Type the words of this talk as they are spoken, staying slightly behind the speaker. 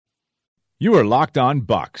You are Locked On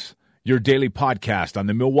Bucks, your daily podcast on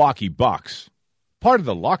the Milwaukee Bucks. Part of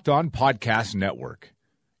the Locked On Podcast Network.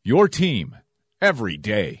 Your team every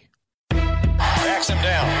day. Backs him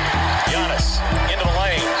down. Giannis into the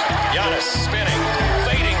lane. Giannis spinning.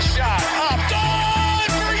 Fading shot. Up.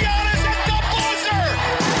 Good for Giannis at the buzzer.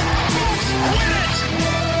 Bucks win it.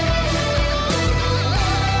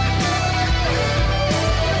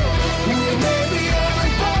 We may be young,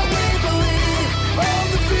 but we believe on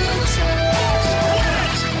the future.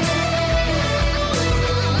 Bucks win it.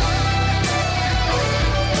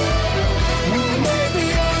 We may be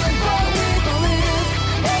young, but we believe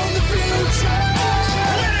on the future.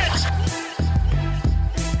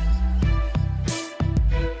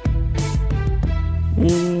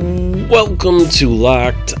 Welcome to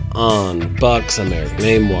Locked On Bucks. I'm Eric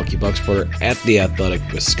May, Milwaukee Bucks reporter at The Athletic,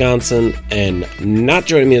 Wisconsin. And not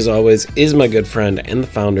joining me as always is my good friend and the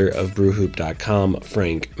founder of BrewHoop.com,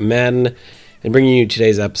 Frank Madden. And bringing you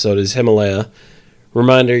today's episode is Himalaya.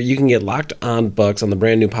 Reminder, you can get Locked On Bucks on the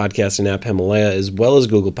brand new podcasting app Himalaya, as well as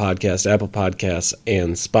Google Podcasts, Apple Podcasts,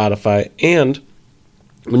 and Spotify. And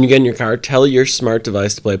when you get in your car, tell your smart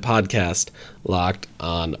device to play podcast Locked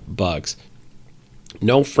On Bucks.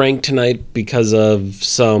 No Frank tonight because of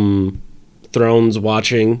some Thrones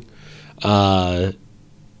watching, DNP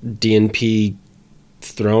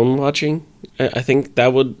Throne watching. I think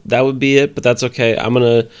that would be it, but that's okay. I'm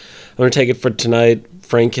gonna take it for tonight.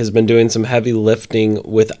 Frank has been doing some heavy lifting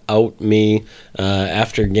without me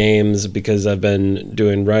after games because I've been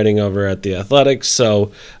doing writing over at The Athletic,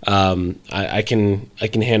 so I can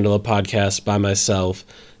handle a podcast by myself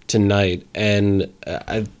tonight, and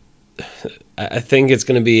I think it's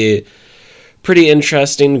going to be pretty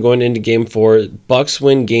interesting going into Game 4. Bucks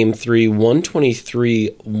win Game 3,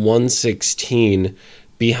 123-116,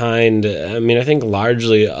 behind, I think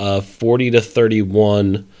largely a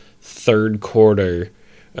 40-31 third quarter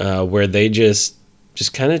where they just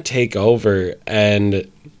kind of take over.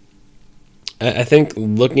 And I think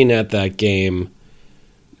looking at that game,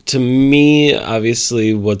 to me,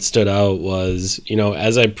 obviously what stood out was,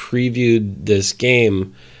 as I previewed this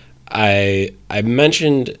game, I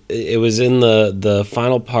mentioned it was in the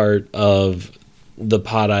final part of the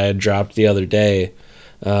pod I had dropped the other day,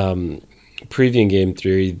 previewing Game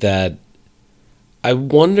 3, that I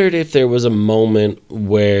wondered if there was a moment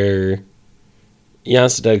where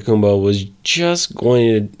Giannis Antetokounmpo was just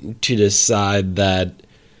going to decide that,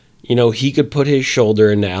 he could put his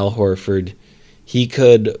shoulder into Al Horford, he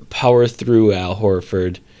could power through Al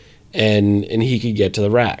Horford, and he could get to the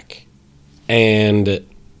rack. And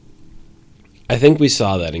I think we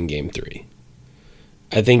saw that in Game 3.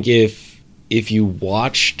 I think if you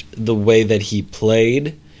watched the way that he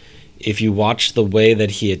played, if you watched the way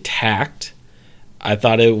that he attacked, I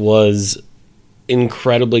thought it was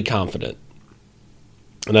incredibly confident.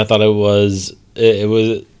 And I thought it was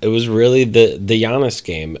really the Giannis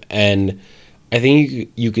game. And I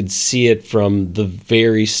think you could see it from the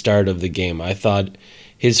very start of the game. I thought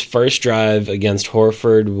his first drive against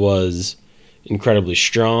Horford was incredibly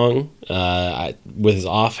strong with his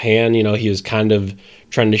offhand. He was kind of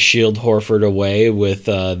trying to shield Horford away with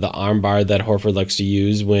the armbar that Horford likes to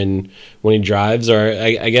use when he drives. Or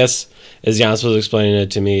I guess, as Giannis was explaining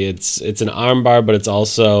it to me, it's an armbar, but it's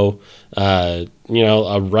also a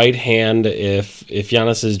right hand if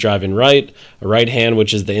Giannis is driving right, a right hand,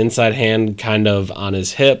 which is the inside hand kind of on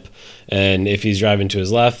his hip, and if he's driving to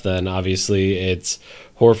his left, then obviously it's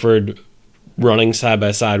Horford running side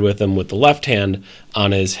by side with him with the left hand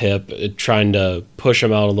on his hip, trying to push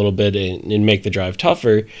him out a little bit and make the drive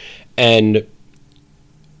tougher. And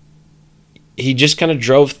he just kind of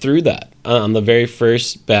drove through that on the very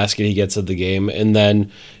first basket he gets of the game. And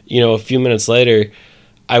then, a few minutes later,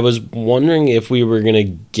 I was wondering if we were going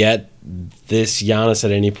to get this Giannis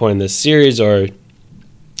at any point in this series, or,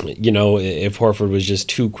 if Horford was just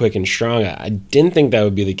too quick and strong. I didn't think that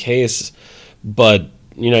would be the case, but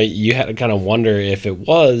you had to kind of wonder if it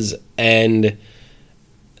was. And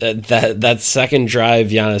that second drive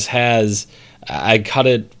Giannis has, I cut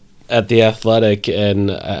it at The Athletic,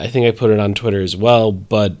 and I think I put it on Twitter as well,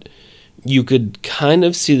 but you could kind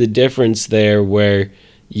of see the difference there where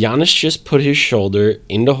Giannis just put his shoulder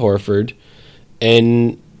into Horford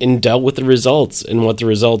and dealt with the results. And what the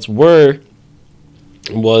results were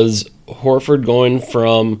was Horford going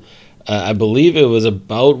from, I believe it was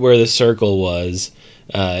about where the circle was,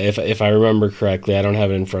 if I remember correctly. I don't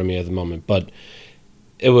have it in front of me at the moment, but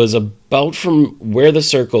it was about from where the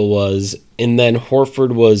circle was, and then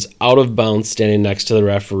Horford was out of bounds standing next to the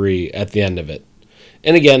referee at the end of it.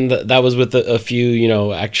 And again, that was with a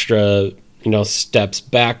few, extra, steps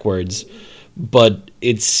backwards. but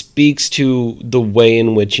it speaks to the way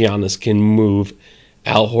in which Giannis can move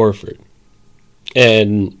Al Horford.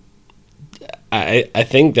 And I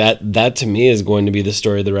think that to me is going to be the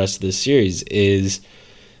story of the rest of this series. Is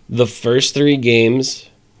the first 3 games,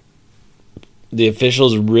 the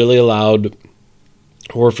officials really allowed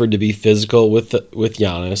Horford to be physical with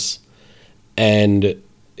Giannis, and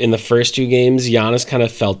in the first 2 games, Giannis kind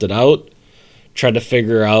of felt it out, tried to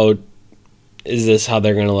figure out, is this how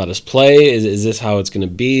they're going to let us play? Is this how it's going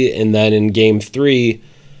to be? And then in game 3,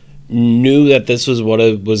 knew that this was what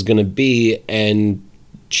it was going to be, and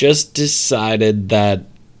just decided that,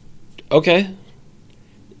 okay,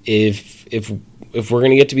 if we're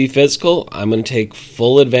going to get to be physical, I'm going to take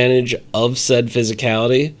full advantage of said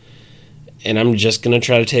physicality, and I'm just going to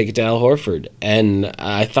try to take it to Al Horford. And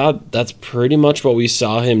I thought that's pretty much what we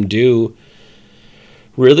saw him do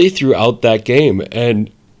really throughout that game. And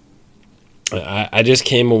I just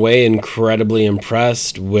came away incredibly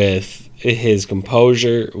impressed with his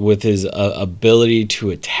composure, with his ability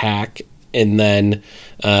to attack, and then,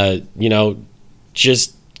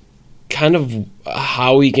 just kind of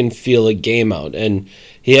how he can feel a game out. And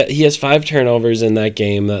he has 5 turnovers in that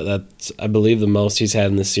game. That's, I believe, the most he's had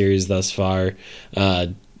in the series thus far.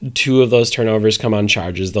 2 of those turnovers come on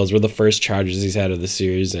charges. Those were the first charges he's had of the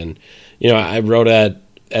series. And, I wrote at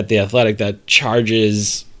The Athletic that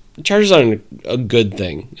charges aren't a good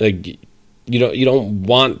thing. Like, you don't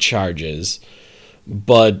want charges,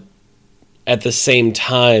 but at the same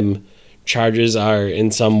time, charges are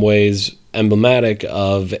in some ways emblematic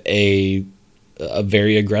of a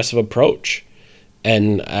very aggressive approach.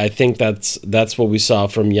 And I think that's what we saw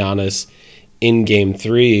from Giannis in game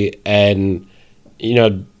 3. And,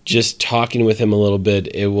 just talking with him a little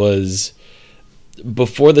bit, it was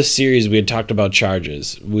before the series, we had talked about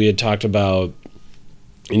charges. We had talked about,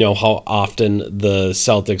 how often the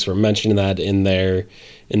Celtics were mentioning that in their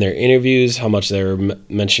interviews, how much they were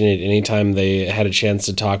mentioning it anytime they had a chance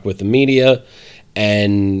to talk with the media.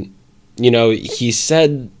 And, he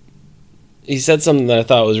said something that I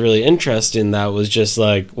thought was really interesting, that was just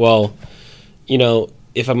like, well,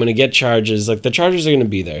 if I'm going to get charges, like, the charges are going to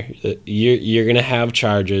be there. You're going to have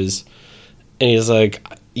charges. And he's like,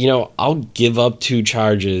 I'll give up 2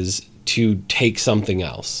 charges to take something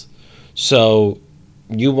else. So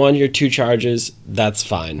you won your 2 charges, that's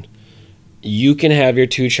fine. You can have your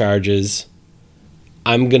 2 charges.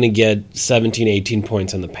 I'm going to get 17, 18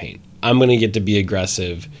 points in the paint. I'm going to get to be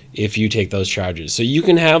aggressive if you take those charges. So you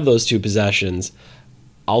can have those 2 possessions.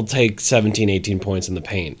 I'll take 17, 18 points in the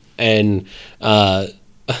paint. And,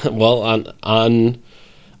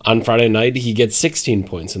 on Friday night, he gets 16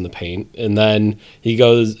 points in the paint, and then he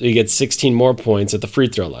gets 16 more points at the free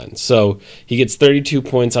throw line. So he gets 32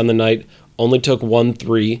 points on the night, only took 1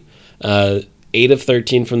 3, 8 of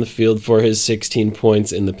 13 from the field for his 16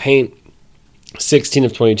 points in the paint, 16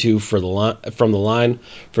 of 22 from the line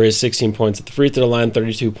for his 16 points at the free throw line,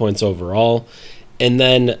 32 points overall. And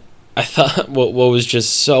then I thought what was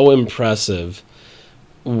just so impressive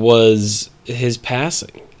was his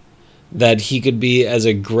passing. That he could be as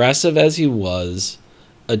aggressive as he was,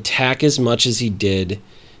 attack as much as he did,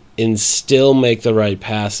 and still make the right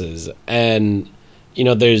passes. And,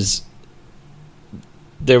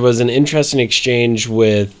 there was an interesting exchange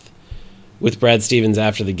with Brad Stevens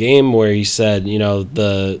after the game where he said,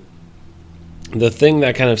 the thing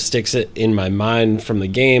that kind of sticks it in my mind from the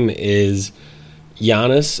game is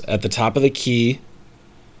Giannis at the top of the key,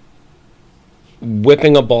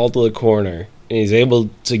 whipping a ball to the corner, and he's able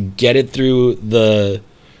to get it through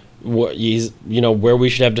where we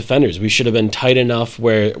should have defenders. We should have been tight enough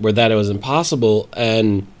where that it was impossible.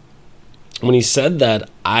 And when he said that,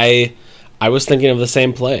 I was thinking of the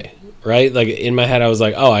same play, right? Like, in my head, I was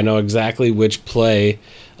like, oh, I know exactly which play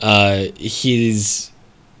he's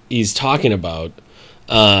talking about.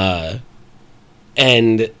 And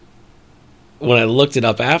when I looked it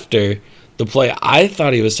up after, the play I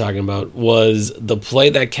thought he was talking about was the play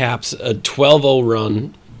that caps a 12-0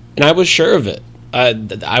 run, and I was sure of it. I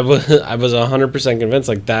was 100% convinced,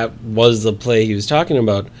 like, that was the play he was talking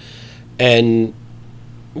about. And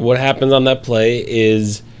what happens on that play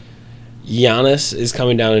is Giannis is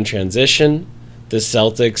coming down in transition. The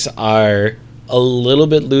Celtics are a little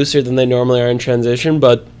bit looser than they normally are in transition,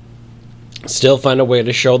 but still find a way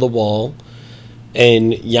to show the wall.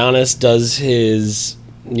 And Giannis does his,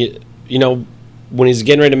 when he's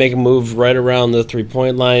getting ready to make a move right around the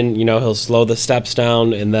 3-point line, he'll slow the steps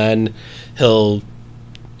down, and then he'll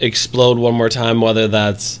explode one more time, whether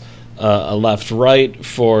that's a left-right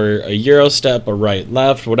for a Euro step, a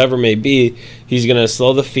right-left, whatever it may be. He's going to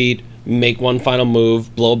slow the feet, make one final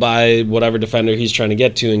move, blow by whatever defender he's trying to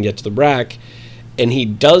get to and get to the rack. And he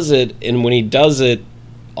does it, and when he does it,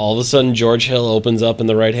 all of a sudden George Hill opens up in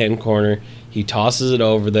the right-hand corner. He tosses it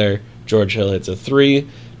over there. George Hill hits a 3,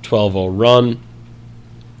 12-0 run.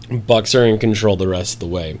 Bucks are in control the rest of the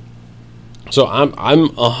way. So I'm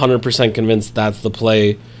 100% convinced that's the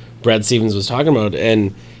play Brad Stevens was talking about,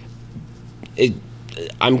 and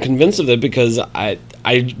I'm convinced of it because I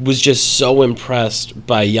was just so impressed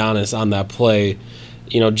by Giannis on that play.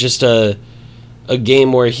 Just a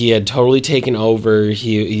game where he had totally taken over.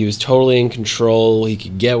 He was totally in control. He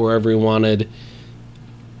could get wherever he wanted,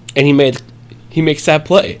 and he makes that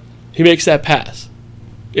play. He makes that pass.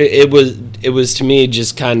 It was to me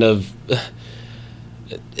just kind of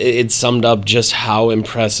it summed up just how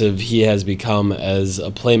impressive he has become as a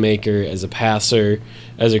playmaker, as a passer,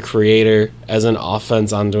 as a creator, as an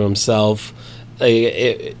offense unto himself.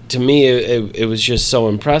 To me, it was just so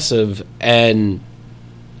impressive, and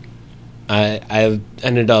I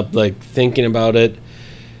ended up thinking about it,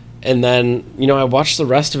 and then I watched the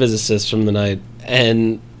rest of his assists from the night,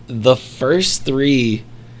 and the first 3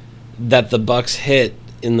 that the Bucks hit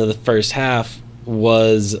in the first half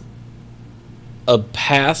was a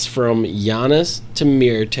pass from Giannis to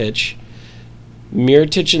Mirotic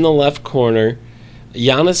in the left corner,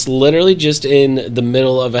 Giannis literally just in the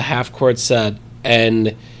middle of a half-court set,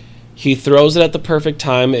 and he throws it at the perfect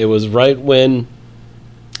time. It was right when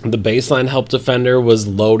the baseline help defender was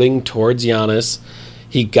loading towards Giannis.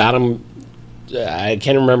 He got him, I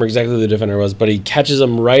can't remember exactly who the defender was, but he catches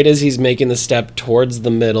him right as he's making the step towards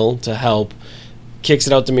the middle to help, kicks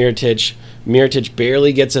it out to Mirotic. Mirotic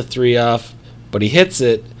barely gets a 3 off, but he hits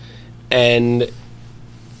it, and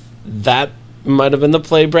that might have been the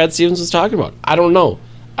play Brad Stevens was talking about. I don't know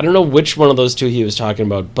which one of those 2 he was talking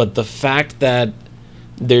about, but the fact that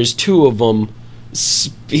there's 2 of them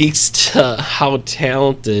speaks to how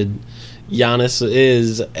talented Giannis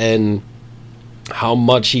is and how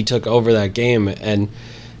much he took over that game. And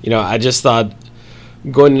I just thought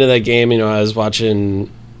going into that game, I was watching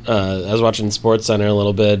SportsCenter a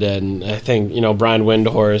little bit, and I think Brian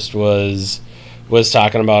Windhorst was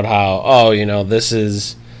talking about how this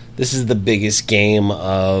is the biggest game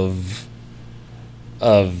of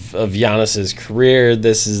Giannis's career.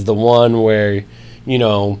 This is the one where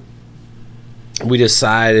we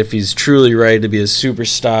decide if he's truly ready to be a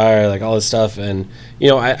superstar, all this stuff. And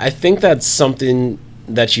I think that's something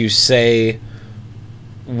that you say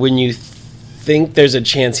when you think there's a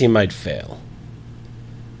chance he might fail.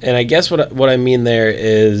 And I guess what I mean there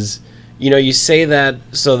is, you say that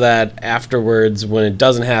so that afterwards, when it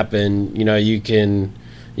doesn't happen, you can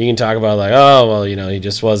talk about he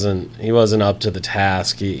just wasn't up to the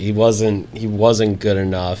task. He wasn't good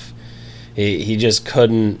enough. He just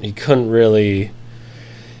couldn't really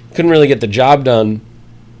get the job done.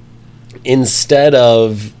 Instead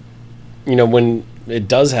of, when it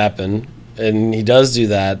does happen and he does do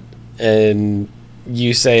that, and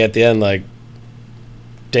you say at the end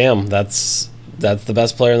damn, that's the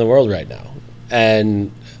best player in the world right now.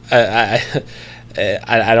 And I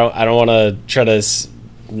don't want to try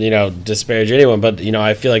to disparage anyone, but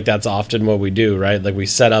I feel like that's often what we do, right? We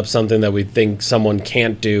set up something that we think someone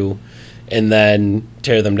can't do, and then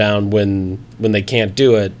tear them down when they can't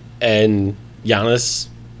do it. And Giannis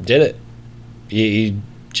did it. He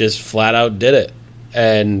just flat out did it.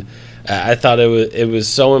 And I thought it was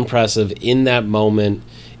so impressive in that moment,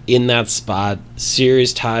 in that spot.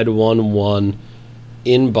 Series tied 1-1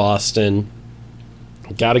 in Boston.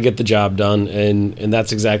 Got to get the job done, and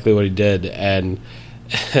that's exactly what he did. And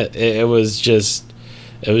it was just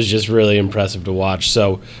really impressive to watch.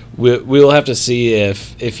 So we'll have to see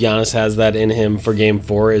if Giannis has that in him for Game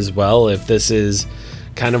 4 as well. If this is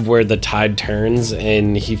kind of where the tide turns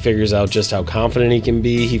and he figures out just how confident he can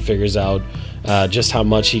be, he figures out just how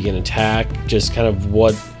much he can attack, just kind of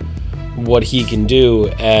what he can do.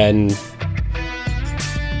 And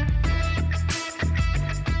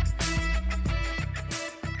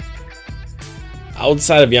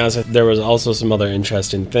outside of Giannis, there was also some other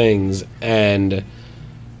interesting things, and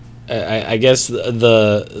I guess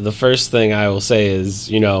the first thing I will say is,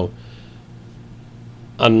 if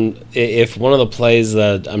one of the plays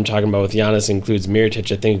that I'm talking about with Giannis includes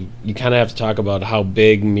Mirotic, I think you kind of have to talk about how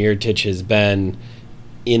big Mirotic has been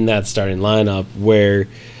in that starting lineup, where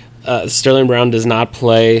Sterling Brown does not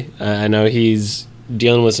play. I know he's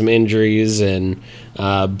dealing with some injuries, and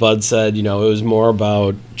Bud said, it was more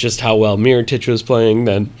about just how well Mirotic was playing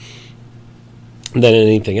than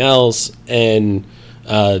anything else. And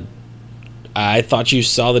I thought you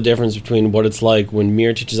saw the difference between what it's like when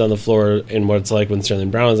Mirotic is on the floor and what it's like when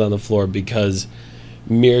Sterling Brown is on the floor, because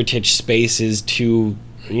Mirotic spaces to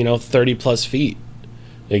 30 plus feet.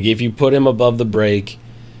 Like if you put him above the break,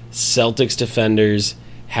 Celtics defenders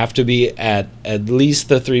have to be at least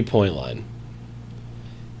the 3-point line.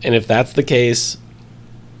 And if that's the case,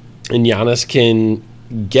 and Giannis can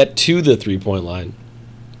get to the 3-point line,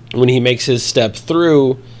 when he makes his step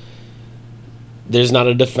through, there's not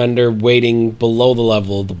a defender waiting below the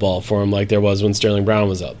level of the ball for him like there was when Sterling Brown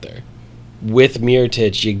was out there. With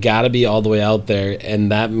Mirotic, you got to be all the way out there,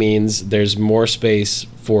 and that means there's more space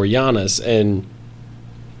for Giannis. And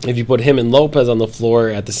if you put him and Lopez on the floor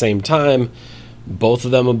at the same time, both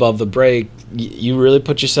of them above the break, you really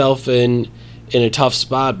put yourself in a tough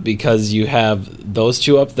spot, because you have those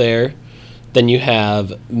two up there, then you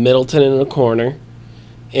have Middleton in the corner,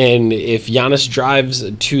 and if Giannis drives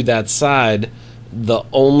to that side, the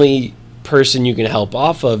only person you can help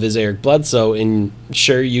off of is Eric Bledsoe, and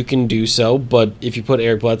sure, you can do so, but if you put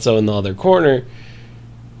Eric Bledsoe in the other corner,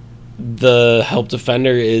 the help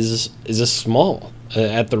defender is a small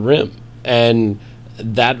at the rim, and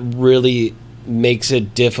that really makes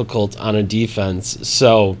it difficult on a defense.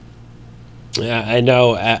 So I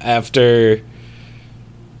know after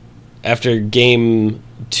game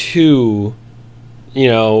 2,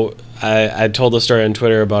 I told a story on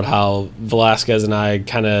Twitter about how Velasquez and I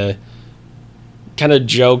kind of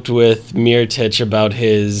joked with Mirotic about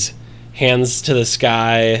his hands to the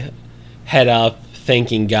sky, head up,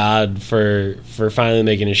 thanking God for finally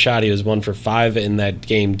making a shot. He was 1 for 5 in that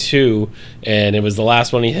game 2, and it was the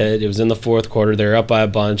last one he hit. It was in the fourth quarter. They were up by a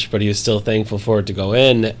bunch, but he was still thankful for it to go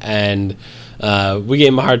in, and we gave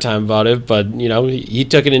him a hard time about it, but he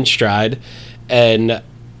took it in stride. And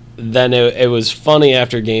then it was funny,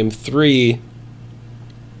 after game 3,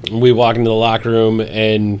 we walk into the locker room,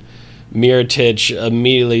 and Mirotic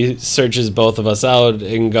immediately searches both of us out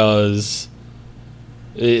and goes,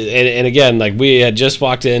 and again, like, we had just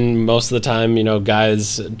walked in. Most of the time,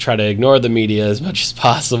 guys try to ignore the media as much as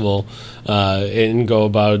possible and go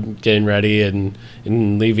about getting ready and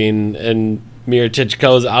leaving, and Mirotic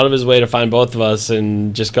goes out of his way to find both of us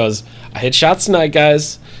and just goes, "I hit shots tonight,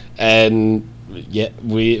 guys." And yeah,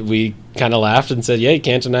 we kind of laughed and said, yeah, you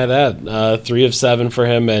can't deny that. 3 of 7 for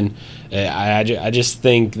him, and I just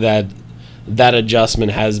think that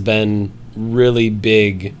adjustment has been really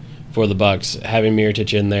big for the Bucks, having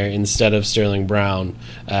Mirotic in there instead of Sterling Brown.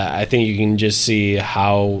 I think you can just see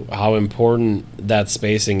how important that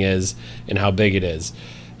spacing is and how big it is.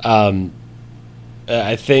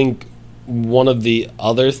 I think one of the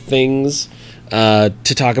other things to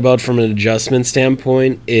talk about from an adjustment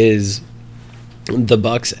standpoint is the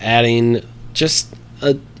Bucks adding just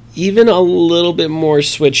even a little bit more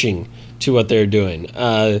switching to what they're doing.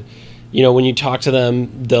 When you talk to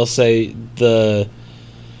them, they'll say the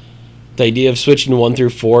idea of switching 1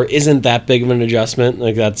 through 4 isn't that big of an adjustment.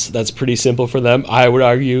 Like, that's pretty simple for them. I would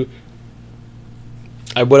argue,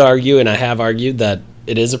 and I have argued, that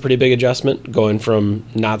it is a pretty big adjustment, going from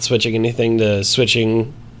not switching anything to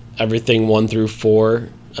switching everything 1 through 4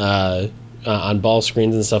 on ball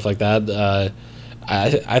screens and stuff like that.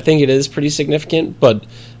 I think it is pretty significant, but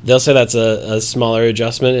they'll say that's a smaller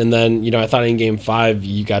adjustment. And then, I thought in Game 5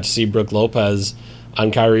 you got to see Brook Lopez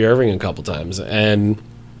on Kyrie Irving a couple times, and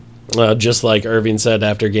just like Irving said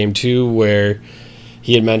after Game 2, where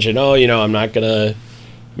he had mentioned, I'm not gonna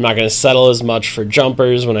settle as much for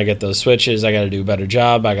jumpers when I get those switches. I got to do a better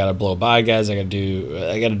job. I got to blow by guys. I got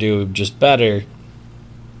to do just better.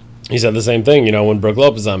 He said the same thing, when Brook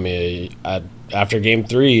Lopez on me. After Game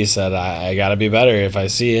 3, he said, I got to be better. If I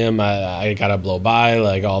see him, I got to blow by,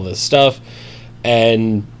 like, all this stuff.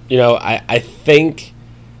 And, I think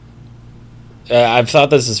I've thought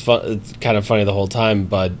this is kind of funny the whole time,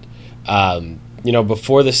 but,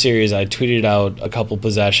 before the series, I tweeted out a couple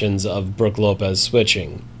possessions of Brook Lopez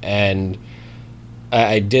switching. And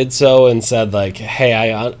I did so and said, like, hey,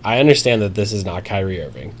 I understand that this is not Kyrie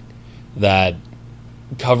Irving. That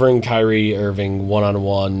covering Kyrie Irving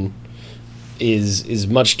one-on-one is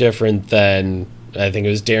much different than, I think it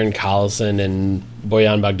was Darren Collison and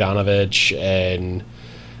Bojan Bogdanovic, and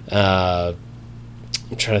I'm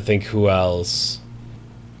trying to think who else.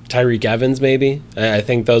 Tyreek Evans, maybe? I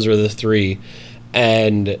think those were the 3.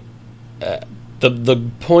 And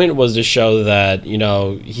the point was to show that,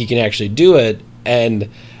 he can actually do it, and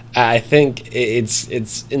I think it's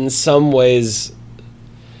in some ways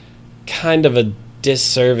kind of a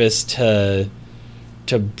disservice to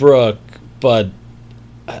Brook, but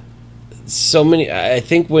I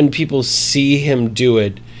think when people see him do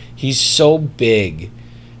it, he's so big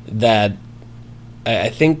that I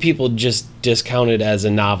think people just discount it as a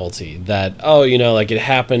novelty, that, like, it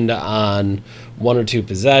happened on 1 or 2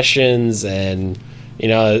 possessions, and,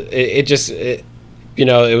 It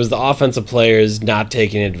was the offensive players not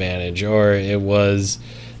taking advantage, or it was,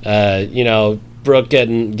 Brooke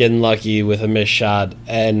getting lucky with a missed shot.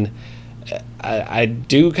 And I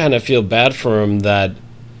do kind of feel bad for him that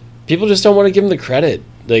people just don't want to give him the credit.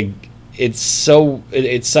 Like, it's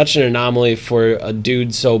such an anomaly for a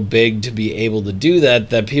dude so big to be able to do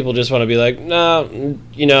that people just want to be like,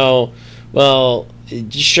 no, well,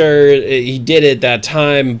 sure, he did it that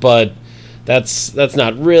time, but that's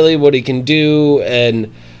not really what he can do.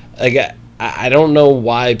 And like, I don't know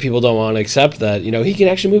why people don't want to accept that. He can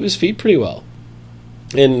actually move his feet pretty well.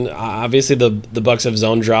 And obviously the Bucks have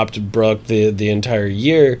zone dropped Brooke the entire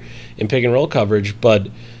year in pick and roll coverage, but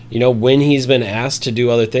when he's been asked to do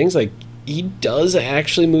other things, like, he does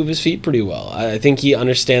actually move his feet pretty well. I think he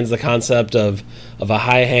understands the concept of a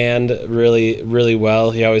high hand really, really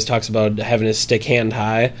well. He always talks about having his stick hand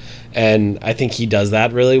high, and I think he does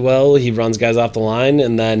that really well. He runs guys off the line,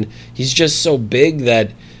 and then he's just so big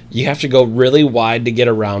that you have to go really wide to get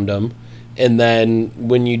around him. And then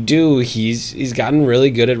when you do, he's gotten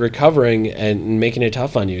really good at recovering and making it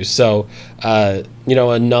tough on you. So,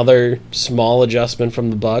 another small adjustment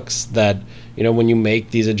from the Bucks that, when you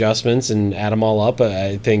make these adjustments and add them all up,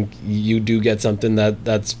 I think you do get something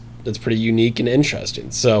that's pretty unique and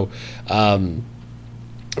interesting. So,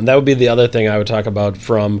 that would be the other thing I would talk about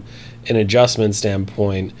from an adjustment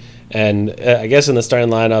standpoint. And I guess in the starting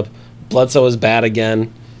lineup, Bledsoe is bad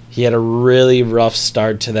again. He had a really rough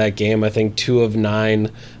start to that game. I think 2 of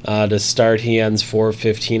 9 to start. He ends 4 of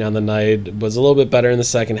 15 on the night. Was a little bit better in the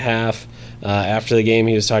second half. After the game,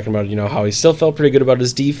 he was talking about how he still felt pretty good about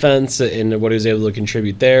his defense and what he was able to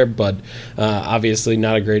contribute there. But obviously,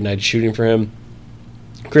 not a great night shooting for him.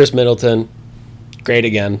 Chris Middleton, great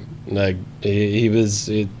again. Like, he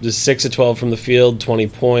was 6 of 12 from the field, 20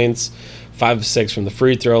 points, 5 of 6 from the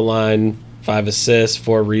free throw line. 5 assists,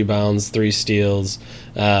 4 rebounds, 3 steals.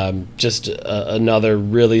 Just another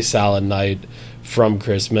really solid night from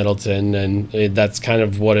Chris Middleton, and that's kind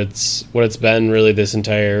of what it's been really this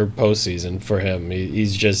entire postseason for him.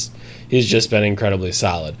 He's just been incredibly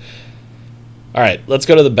solid. All right, let's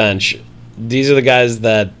go to the bench. These are the guys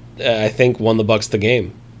that I think won the Bucks the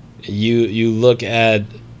game. You look at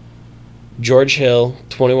George Hill,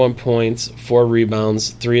 21 points, 4 rebounds,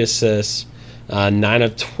 3 assists. 9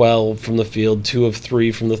 of 12 from the field, 2 of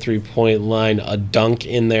 3 from the three-point line, a dunk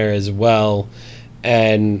in there as well.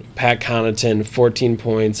 And Pat Connaughton, 14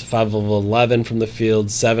 points, 5 of 11 from the field,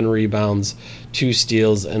 7 rebounds, 2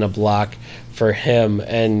 steals, and a block for him.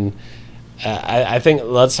 And I think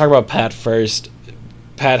let's talk about Pat first.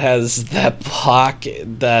 Pat has that block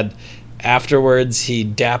that afterwards he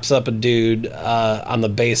daps up a dude on the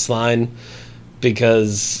baseline,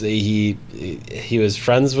 because he was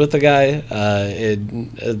friends with the guy.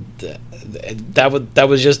 That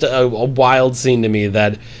was just a wild scene to me.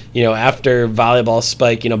 That after volleyball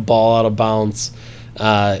spiking a ball out of bounds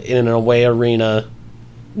in an away arena,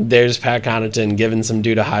 there's Pat Connaughton giving some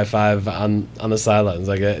dude a high five on the sidelines.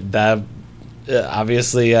 Like that.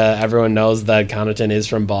 Obviously, everyone knows that Connaughton is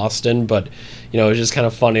from Boston, but it was just kind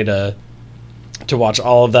of funny to watch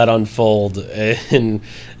all of that unfold and.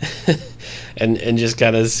 And just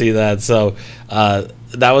kind of see that. So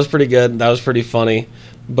that was pretty good. That was pretty funny.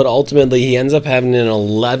 But ultimately, he ends up having an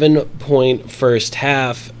 11-point first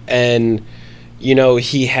half. And,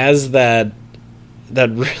 he has that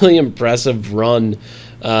really impressive run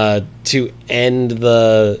to end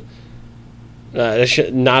the...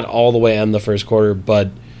 not all the way end the first quarter,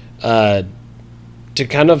 but to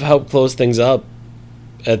kind of help close things up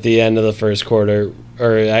at the end of the first quarter,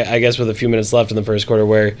 or I guess with a few minutes left in the first quarter,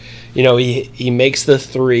 where he makes the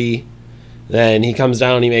 3, then he comes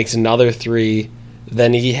down, he makes another 3,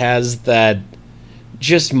 then he has that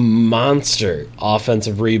just monster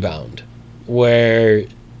offensive rebound where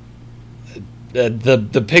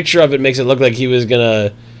the picture of it makes it look like he was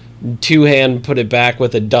gonna 2-hand put it back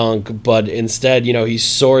with a dunk, but instead he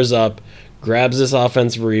soars up, grabs this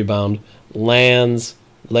offensive rebound, lands,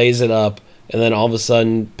 lays it up. And then all of a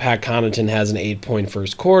sudden, Pat Connaughton has an 8-point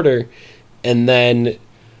first quarter. And then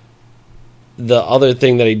the other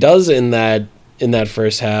thing that he does in that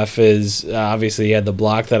first half is obviously he had the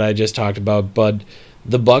block that I just talked about, but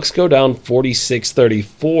the Bucks go down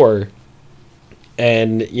 46-34,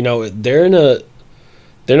 and they're in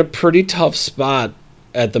a pretty tough spot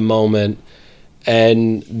at the moment.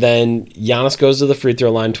 And then Giannis goes to the free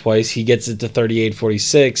throw line twice. He gets it to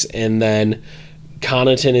 38-46, and then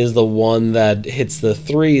Connaughton is the one that hits the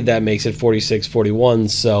 3 that makes it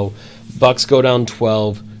 46-41. So Bucks go down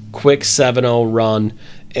 12, quick 7-0 run,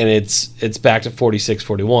 and it's back to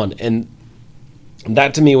 46-41. And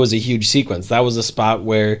that to me was a huge sequence. That was a spot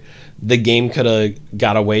where the game could have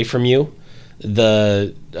got away from you.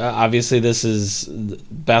 Obviously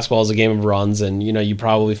basketball is a game of runs, and you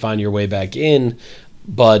probably find your way back in,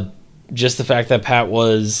 but just the fact that Pat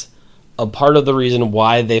was a part of the reason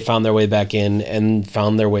why they found their way back in and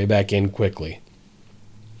found their way back in quickly.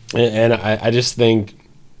 And I just think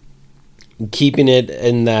keeping it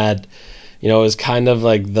in that, is kind of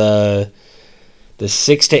like the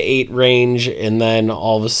 6 to 8 range, and then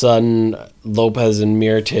all of a sudden Lopez and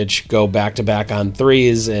Mirotic go back to back on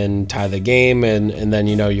threes and tie the game, and then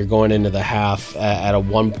you're going into the half at a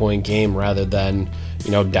 1-point game rather than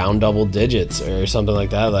down double digits or something like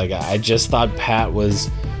that. Like, I just thought Pat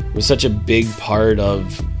was such a big part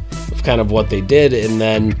of kind of what they did. And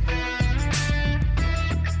then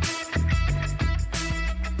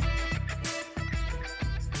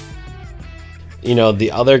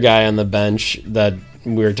the other guy on the bench that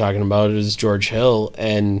we were talking about is George Hill,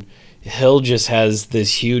 and Hill just has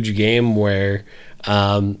this huge game where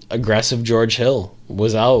aggressive George Hill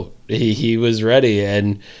was out. He was ready,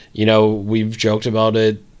 and we've joked about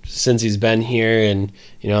it since he's been here, and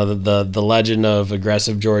the legend of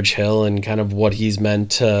aggressive George Hill and kind of what he's meant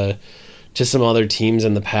to some other teams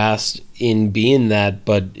in the past in being that,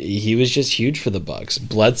 but he was just huge for the Bucks.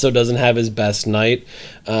 Bledsoe doesn't have his best night,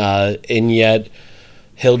 and yet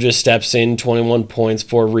Hill just steps in, 21 points,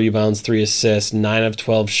 4 rebounds, 3 assists, 9 of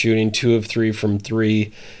 12 shooting, 2 of 3 from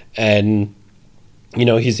 3, and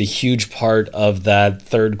he's a huge part of that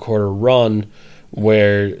third quarter run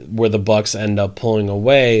where the Bucks end up pulling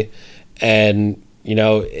away, and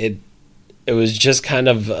it was just kind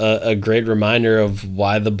of a great reminder of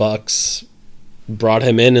why the Bucks brought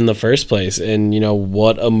him in the first place, and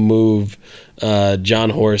what a move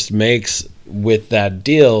John Horst makes with that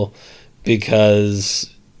deal,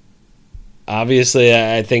 because obviously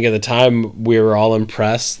I think at the time we were all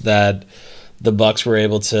impressed that the Bucks were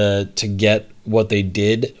able to get what they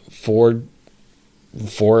did for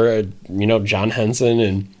John Henson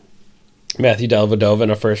and Matthew Dellavedova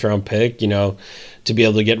and a first round pick, to be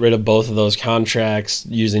able to get rid of both of those contracts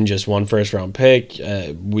using just one first round pick.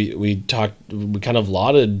 We kind of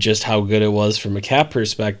lauded just how good it was from a cap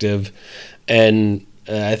perspective, and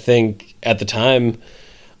I think at the time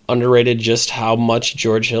underrated just how much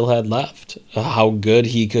George Hill had left, how good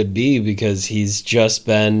he could be, because he's just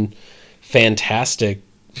been fantastic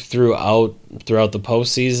throughout the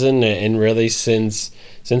postseason and really since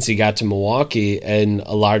he got to Milwaukee. And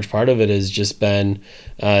a large part of it has just been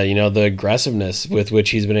the aggressiveness with which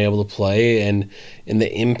he's been able to play and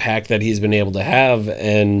the impact that he's been able to have.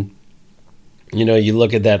 And you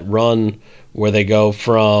look at that run where they go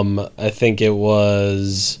from, I think it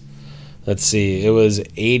was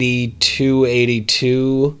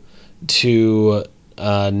 82-82 to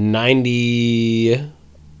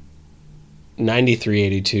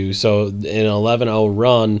 93-82, so an 11-0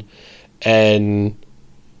 run, and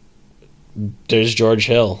there's George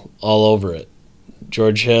Hill all over it.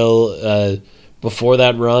 George Hill, before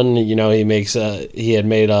that run, he had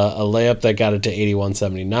made a layup that got it to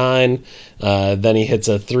 81-79. Then he hits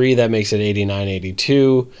a 3 that makes it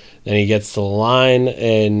 89-82. Then he gets to the line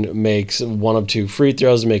and makes 1 of 2 free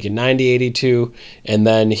throws to make it 90-82. And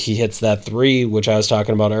then he hits that 3, which I was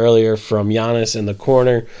talking about earlier, from Giannis in the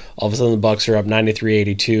corner. All of a sudden the Bucks are up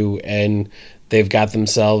 93-82, and they've got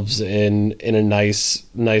themselves in a nice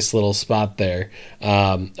little spot there.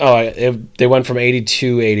 They went from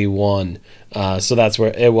 82-81. So that's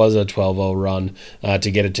where it was a 12-0 run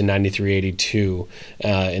to get it to 93-82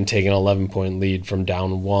 and take an 11-point lead from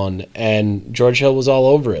down 1. And George Hill was all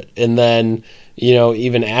over it. And then,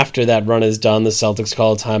 even after that run is done, the Celtics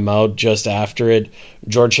call a timeout. Just after it,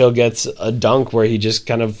 George Hill gets a dunk where he just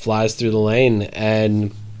kind of flies through the lane.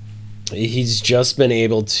 And he's just been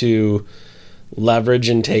able to leverage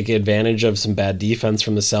and take advantage of some bad defense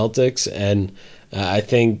from the Celtics. And I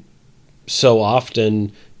think so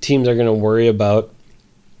often teams are going to worry about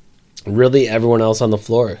really everyone else on the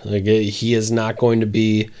floor. Like, he is not going to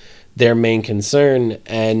be their main concern,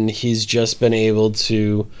 and he's just been able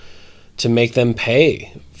to make them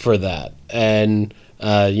pay for that. And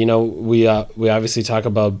we obviously talk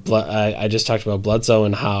about I just talked about Bledsoe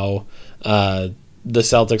and how the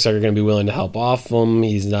Celtics are going to be willing to help off him.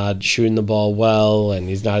 He's not shooting the ball well, and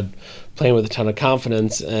he's not playing with a ton of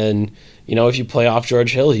confidence. And if you play off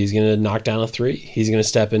George Hill, he's going to knock down a 3. He's going to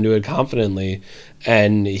step into it confidently.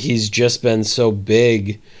 And he's just been so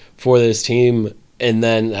big for this team. And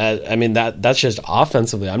then, that's just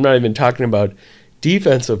offensively. I'm not even talking about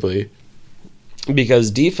defensively.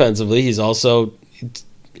 Because defensively, he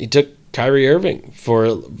took Kyrie Irving for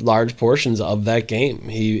large portions of that game.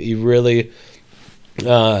 He really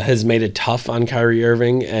has made it tough on Kyrie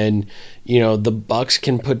Irving, and the Bucks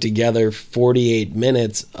can put together 48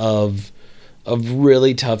 minutes of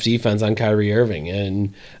really tough defense on Kyrie Irving,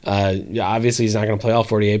 and obviously he's not going to play all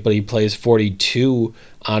 48, but he plays 42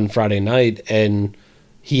 on Friday night, and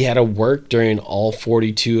he had to work during all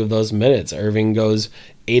 42 of those minutes. Irving goes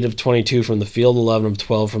 8 of 22 from the field, 11 of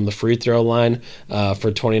 12 from the free throw line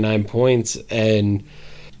for 29 points, and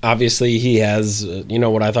obviously he has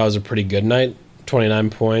what I thought was a pretty good night. 29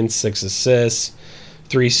 points, 6 assists,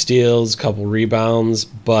 3 steals, couple rebounds,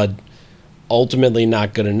 but ultimately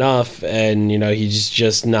not good enough, and he's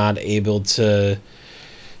just not able to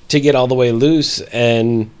get all the way loose,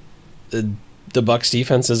 and the Bucks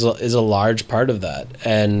defense is a large part of that.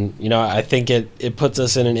 And I think it puts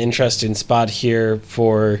us in an interesting spot here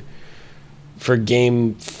for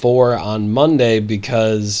game 4 on Monday,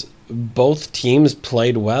 because both teams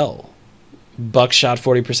played well. Bucks shot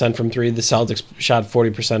 40% from 3. The Celtics shot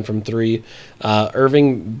 40% from 3.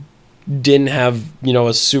 Irving didn't have,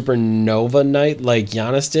 a supernova night like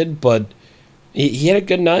Giannis did, but he had a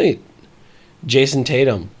good night. Jason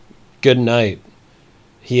Tatum, good night.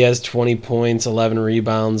 He has 20 points, 11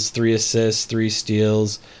 rebounds, 3 assists, 3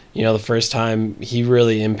 steals. The first time he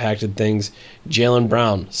really impacted things. Jaylen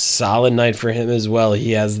Brown, solid night for him as well.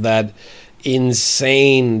 He has that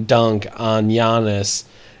insane dunk on Giannis,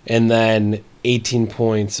 and then 18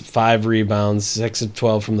 points, 5 rebounds, 6 of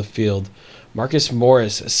 12 from the field. Marcus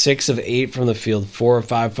Morris, 6 of 8 from the field, 4 of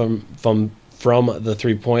 5 from the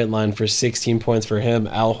three-point line for 16 points for him.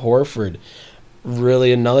 Al Horford,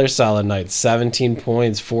 really another solid night, 17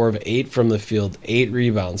 points, 4 of 8 from the field, 8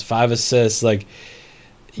 rebounds, 5 assists. Like,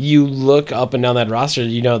 you look up and down that roster,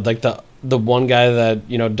 like the one guy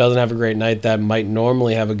that doesn't have a great night that might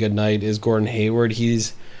normally have a good night is Gordon Hayward.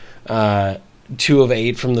 He's 2 of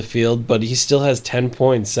 8 from the field, but he still has 10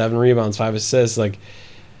 points, 7 rebounds, 5 assists. Like,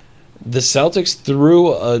 the Celtics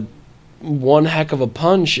threw one heck of a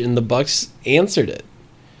punch, and the Bucks answered it.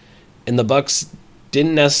 And the Bucks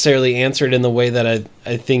didn't necessarily answer it in the way that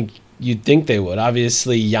I think you'd think they would.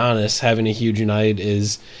 Obviously, Giannis having a huge night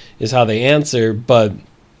is how they answer, but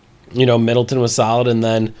Middleton was solid, and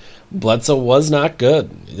then Bledsoe was not good.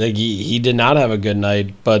 Like, he did not have a good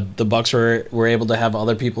night, but the Bucks were able to have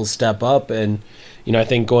other people step up, and I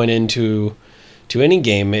think going into any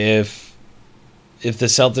game, if the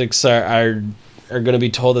Celtics are going to be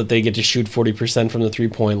told that they get to shoot 40% from the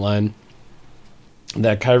 3-point line,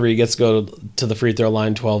 that Kyrie gets to go to the free throw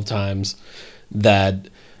line 12 times, that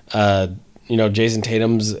Jason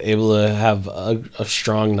Tatum's able to have a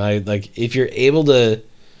strong night. Like, if you're able to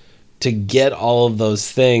get all of those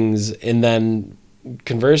things, and then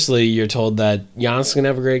conversely you're told that Giannis is going to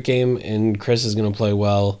have a great game and Chris is going to play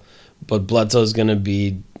well, but Bledsoe is going to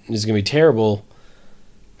be terrible,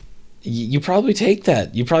 you probably take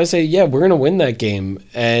that. You probably say, yeah, we're going to win that game.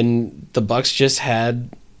 And the Bucks just had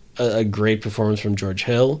a great performance from George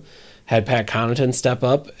Hill, had Pat Connaughton step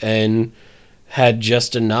up, and had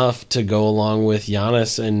just enough to go along with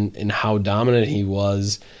Giannis and how dominant he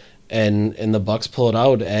was, and the Bucks pull it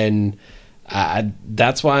out. And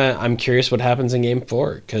that's why I'm curious what happens in Game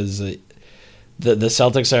 4, because the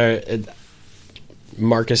Celtics are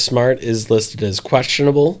Marcus Smart is listed as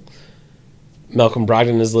questionable. Malcolm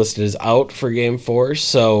Brogdon is listed as out for Game 4,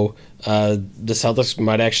 so the Celtics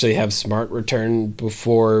might actually have Smart return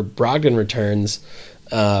before Brogdon returns.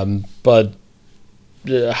 But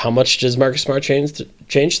how much does Marcus Smart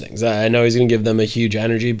change things? I know he's going to give them a huge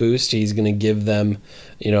energy boost. He's going to give them,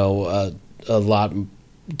 a lot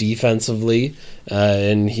defensively,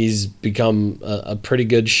 and he's become a pretty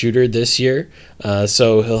good shooter this year,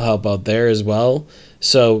 so he'll help out there as well.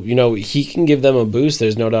 So, he can give them a boost,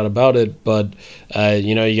 there's no doubt about it, but,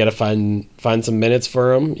 you got to find some minutes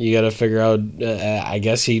for him. You got to figure out, I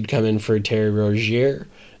guess he'd come in for Terry Rozier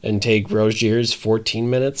and take Rozier's 14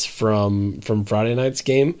 minutes from Friday night's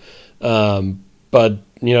game. But,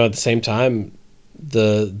 at the same time,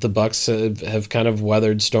 the Bucks have kind of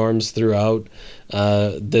weathered storms throughout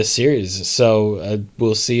this series. So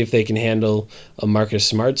we'll see if they can handle a Marcus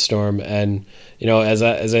Smart storm. And, as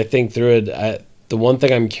I think through it, the one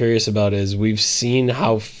thing I'm curious about is we've seen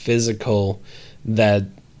how physical that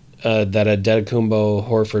a Antetokounmpo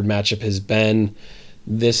Horford matchup has been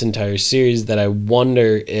this entire series, that I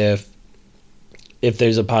wonder if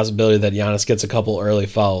there's a possibility that Giannis gets a couple early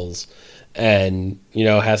fouls and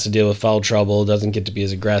has to deal with foul trouble, doesn't get to be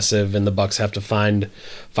as aggressive, and the Bucks have to find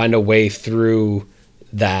a way through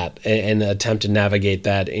that and attempt to navigate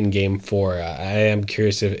that in Game 4. I am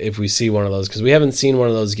curious if we see one of those, because we haven't seen one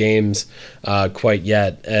of those games quite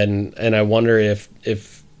yet, and I wonder if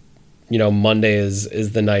Monday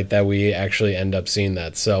is the night that we actually end up seeing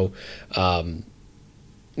that. So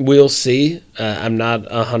we'll see. I'm not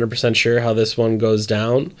 100% sure how this one goes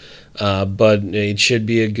down, but it should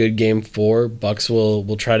be a good game 4. Bucks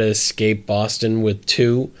will try to escape Boston with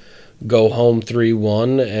 2, go home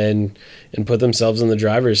 3-1, and put themselves in the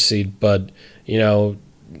driver's seat. But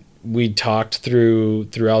we talked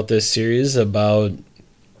throughout this series about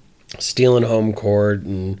stealing home court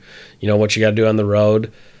and what you got to do on the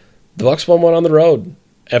road. The Bucks won one on the road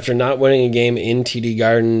after not winning a game in TD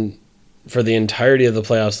Garden for the entirety of the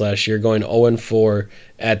playoffs last year, going 0-4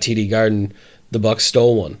 at TD Garden. The Bucks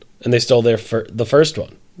stole one, and they stole the first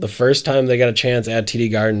one. The first time they got a chance at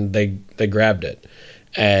TD Garden, they grabbed it.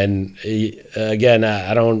 And again,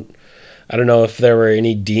 I don't know if there were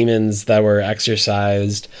any demons that were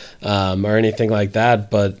exercised or anything like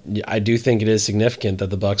that, but I do think it is significant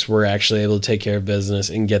that the Bucks were actually able to take care of business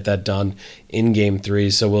and get that done in Game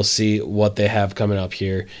 3. So we'll see what they have coming up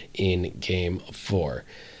here in Game 4.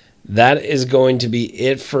 That is going to be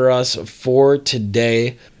it for us for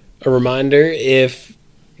today. A reminder, if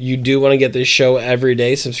you do want to get this show every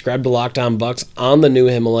day, subscribe to Locked On Bucks on the new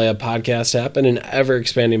Himalaya podcast app. In an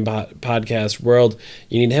ever-expanding podcast world,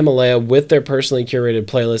 you need Himalaya with their personally curated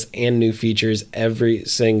playlists and new features every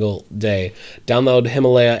single day. Download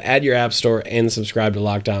Himalaya at your app store and subscribe to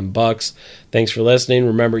Locked On Bucks. Thanks for listening.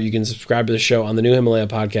 Remember, you can subscribe to the show on the new Himalaya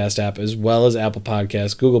podcast app, as well as Apple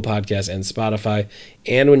Podcasts, Google Podcasts, and Spotify.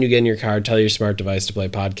 And when you get in your car, tell your smart device to play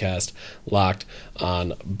podcast Locked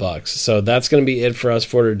On Bucks. So that's going to be it for us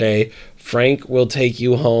for today. Frank will take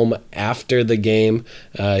you home after the game.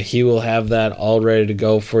 He will have that all ready to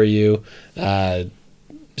go for you.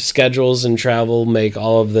 Schedules and travel make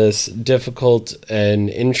all of this difficult and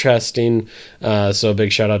interesting. So a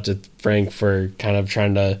big shout out to Frank for kind of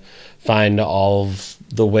trying to find all of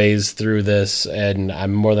the ways through this, and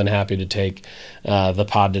I'm more than happy to take the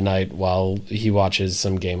pod tonight while he watches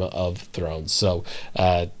some Game of Thrones. So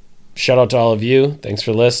shout out to all of you. Thanks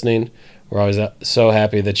for listening. We're always so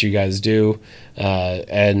happy that you guys do,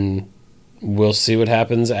 and we'll see what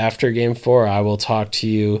happens after Game 4. I will talk to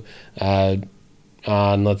you on,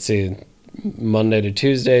 Monday to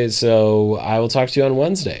Tuesday, so I will talk to you on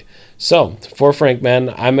Wednesday. So, for Frank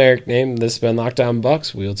Madden, I'm Eric Name. This has been Locked On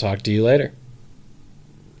Bucks. We'll talk to you later.